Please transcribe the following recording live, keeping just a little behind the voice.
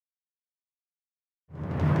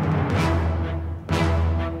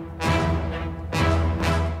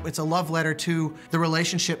It's a love letter to the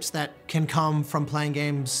relationships that can come from playing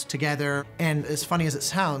games together. And as funny as it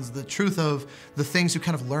sounds, the truth of the things you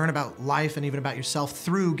kind of learn about life and even about yourself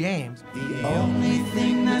through games. The only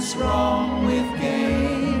thing that's wrong with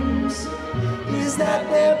games is that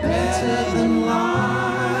they're better than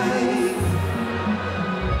life.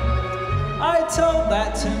 I told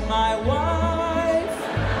that to my wife.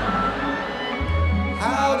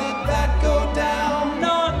 How did that go down?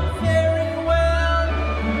 Not very well.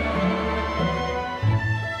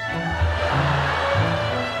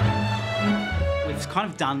 We've kind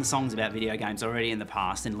of done songs about video games already in the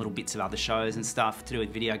past and little bits of other shows and stuff to do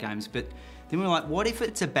with video games, but then we were like, what if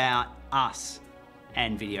it's about us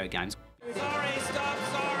and video games? Sorry, stop,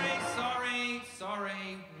 sorry.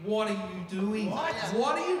 What are you doing?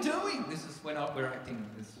 What are you doing? This is when we're acting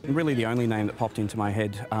this. Really the only name that popped into my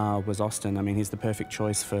head was Austin. I mean, he's the perfect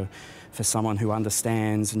choice for someone who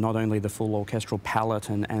understands not only the full orchestral palette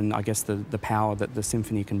and I guess the power that the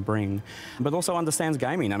symphony can bring, but also understands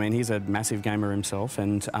gaming. I mean, he's a massive gamer himself,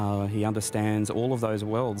 and he understands all of those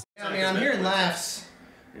worlds. I mean, I'm hearing laughs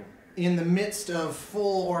in the midst of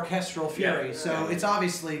full orchestral fury, so it's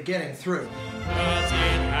obviously getting through.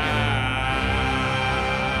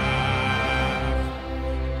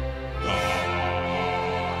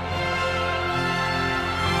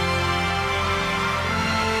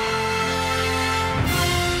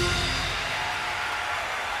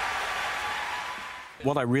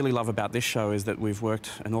 What I really love about this show is that we've worked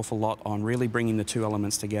an awful lot on really bringing the two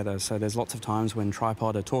elements together. So there's lots of times when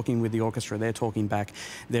Tripod are talking with the orchestra, they're talking back.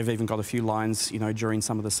 They've even got a few lines, you know, during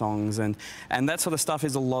some of the songs, and that sort of stuff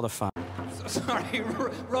is a lot of fun. Sorry,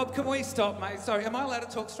 Rob, can we stop, mate? Sorry, am I allowed to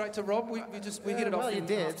talk straight to Rob? We hit it off. Well, you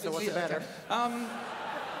did, so what's the matter? Okay.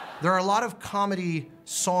 There are a lot of comedy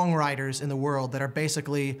songwriters in the world that are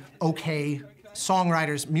basically okay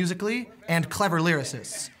songwriters musically and clever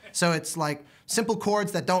lyricists. So it's like simple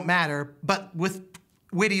chords that don't matter, but with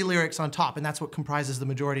witty lyrics on top, and that's what comprises the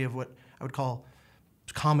majority of what I would call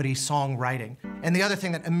comedy songwriting. And the other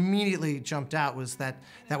thing that immediately jumped out was that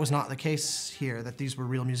that was not the case here, that these were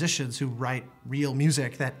real musicians who write real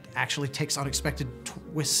music that actually takes unexpected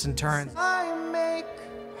twists and turns. I make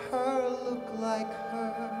her look like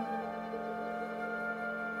her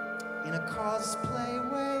in a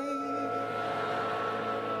cosplay way.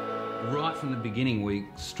 Right from the beginning, we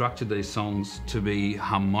structured these songs to be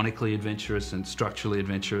harmonically adventurous and structurally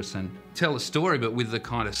adventurous and tell a story, but with the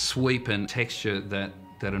kind of sweep and texture that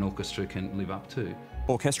an orchestra can live up to.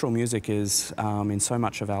 Orchestral music is in so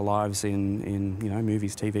much of our lives in you know,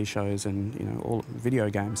 movies, TV shows, and you know, all video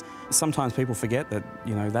games. Sometimes people forget that,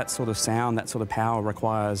 you know, that sort of sound, that sort of power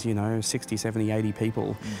requires, you know, 60, 70, 80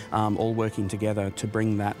 people all working together to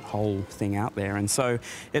bring that whole thing out there. And so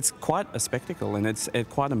it's quite a spectacle, and it's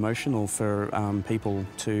quite emotional for people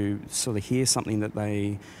to sort of hear something that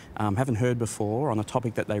they haven't heard before on a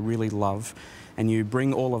topic that they really love, and you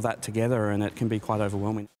bring all of that together, and it can be quite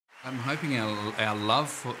overwhelming. I'm hoping our love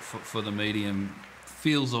for the medium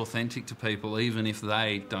feels authentic to people, even if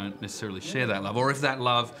they don't necessarily share that love, or if that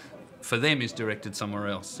love for them is directed somewhere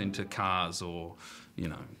else, into cars or, you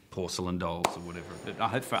know, porcelain dolls or whatever. But I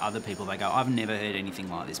hope for other people they go, I've never heard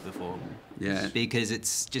anything like this before. Yeah. Because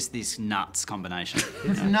it's just this nuts combination.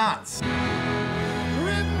 It's nuts.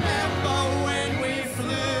 Remember